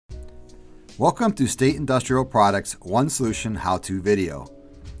Welcome to State Industrial Products One Solution How-To video.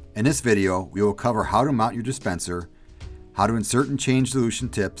 In this video, we will cover how to mount your dispenser, how to insert and change dilution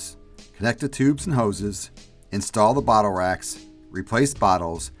tips, connect the tubes and hoses, install the bottle racks, replace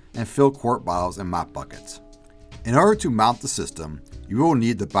bottles, and fill quart bottles and mop buckets. In order to mount the system, you will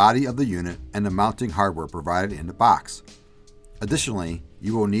need the body of the unit and the mounting hardware provided in the box. Additionally,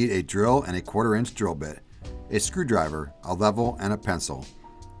 you will need a drill and a 1/4-inch drill bit, a screwdriver, a level, and a pencil.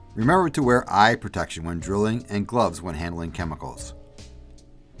 Remember to wear eye protection when drilling and gloves when handling chemicals.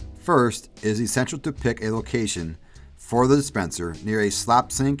 First, it is essential to pick a location for the dispenser near a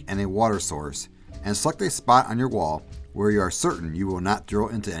slop sink and a water source, and select a spot on your wall where you are certain you will not drill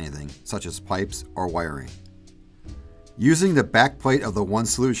into anything, such as pipes or wiring. Using the back plate of the One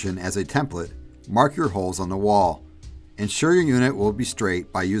Solution as a template, mark your holes on the wall. Ensure your unit will be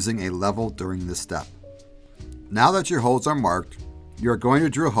straight by using a level during this step. Now that your holes are marked, you are going to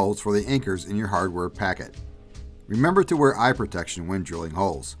drill holes for the anchors in your hardware packet. Remember to wear eye protection when drilling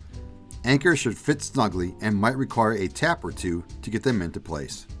holes. Anchors should fit snugly and might require a tap or two to get them into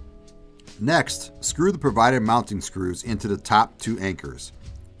place. Next, screw the provided mounting screws into the top 2 anchors.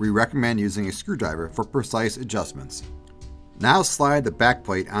 We recommend using a screwdriver for precise adjustments. Now slide the back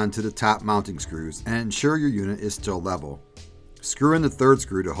plate onto the top mounting screws and ensure your unit is still level. Screw in the 3rd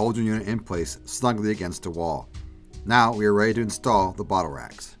screw to hold your unit in place snugly against the wall. Now we are ready to install the bottle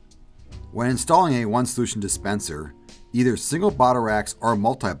racks. When installing a One Solution dispenser, either single bottle racks or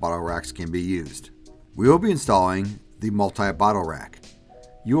multi-bottle racks can be used. We will be installing the multi-bottle rack.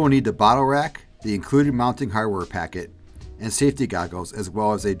 You will need the bottle rack, the included mounting hardware packet, and safety goggles, as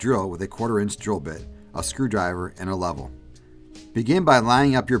well as a drill with a 1/4-inch drill bit, a screwdriver, and a level. Begin by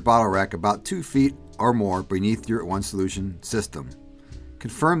lining up your bottle rack about 2 feet or more beneath your One Solution system.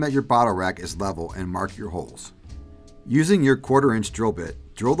 Confirm that your bottle rack is level and mark your holes. Using your 1/4-inch drill bit,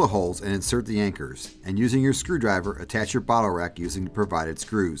 drill the holes and insert the anchors, and using your screwdriver, attach your bottle rack using the provided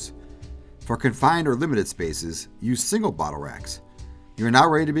screws. For confined or limited spaces, use single bottle racks. You are now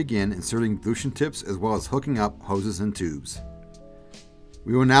ready to begin inserting dilution tips as well as hooking up hoses and tubes.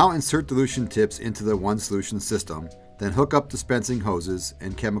 We will now insert dilution tips into the One Solution system, then hook up dispensing hoses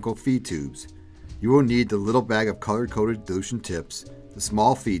and chemical feed tubes. You will need the little bag of color-coded dilution tips, the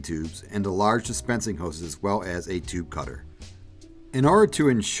small feed tubes, and the large dispensing hoses, as well as a tube cutter. In order to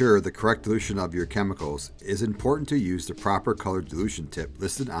ensure the correct dilution of your chemicals, it is important to use the proper colored dilution tip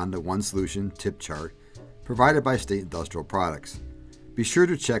listed on the One Solution tip chart provided by State Industrial Products. Be sure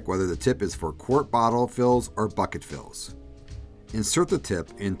to check whether the tip is for quart bottle fills or bucket fills. Insert the tip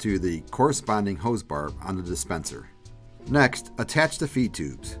into the corresponding hose barb on the dispenser. Next, attach the feed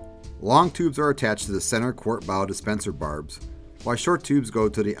tubes. Long tubes are attached to the center quart bottle dispenser barbs, while short tubes go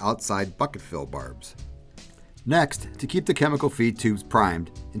to the outside bucket fill barbs. Next, to keep the chemical feed tubes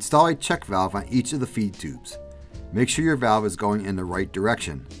primed, install a check valve on each of the feed tubes. Make sure your valve is going in the right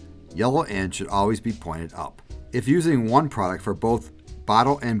direction. Yellow end should always be pointed up. If using one product for both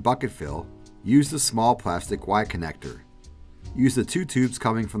bottle and bucket fill, use the small plastic Y connector. Use the 2 tubes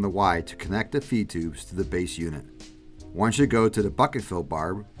coming from the Y to connect the feed tubes to the base unit. One should go to the bucket fill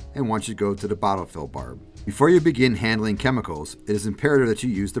barb and one should go to the bottle fill barb. Before you begin handling chemicals, it is imperative that you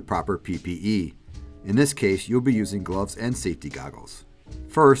use the proper PPE. In this case, you'll be using gloves and safety goggles.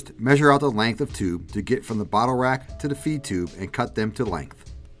 First, measure out the length of tube to get from the bottle rack to the feed tube and cut them to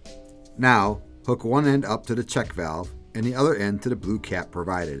length. Now, hook one end up to the check valve and the other end to the blue cap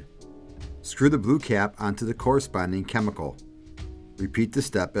provided. Screw the blue cap onto the corresponding chemical. Repeat the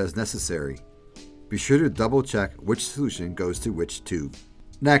step as necessary. Be sure to double check which solution goes to which tube.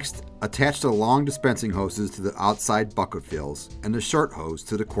 Next, attach the long dispensing hoses to the outside bucket fills and the short hose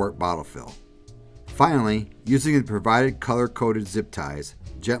to the quart bottle fill. Finally, using the provided color-coded zip ties,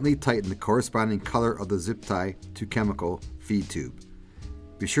 gently tighten the corresponding color of the zip tie to chemical feed tube.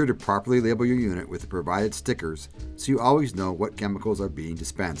 Be sure to properly label your unit with the provided stickers so you always know what chemicals are being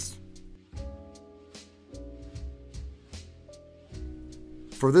dispensed.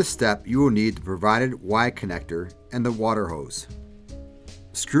 For this step, you will need the provided Y connector and the water hose.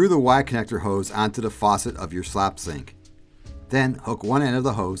 Screw the Y connector hose onto the faucet of your slop sink. Then hook one end of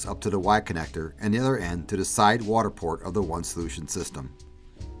the hose up to the Y connector and the other end to the side water port of the One Solution system.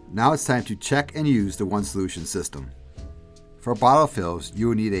 Now it's time to check and use the One Solution system. For bottle fills, you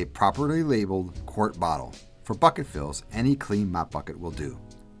will need a properly labeled quart bottle. For bucket fills, any clean mop bucket will do.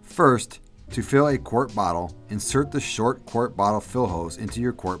 First, to fill a quart bottle, insert the short quart bottle fill hose into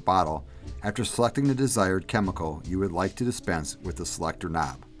your quart bottle after selecting the desired chemical you would like to dispense with the selector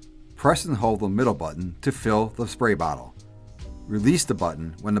knob. Press and hold the middle button to fill the spray bottle. Release the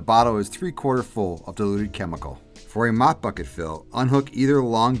button when the bottle is 3/4 full of diluted chemical. For a mop bucket fill, unhook either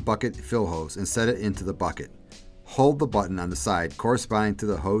long bucket fill hose and set it into the bucket. Hold the button on the side corresponding to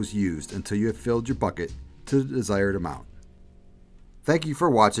the hose used until you have filled your bucket to the desired amount. Thank you for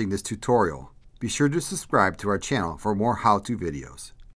watching this tutorial. Be sure to subscribe to our channel for more how-to videos.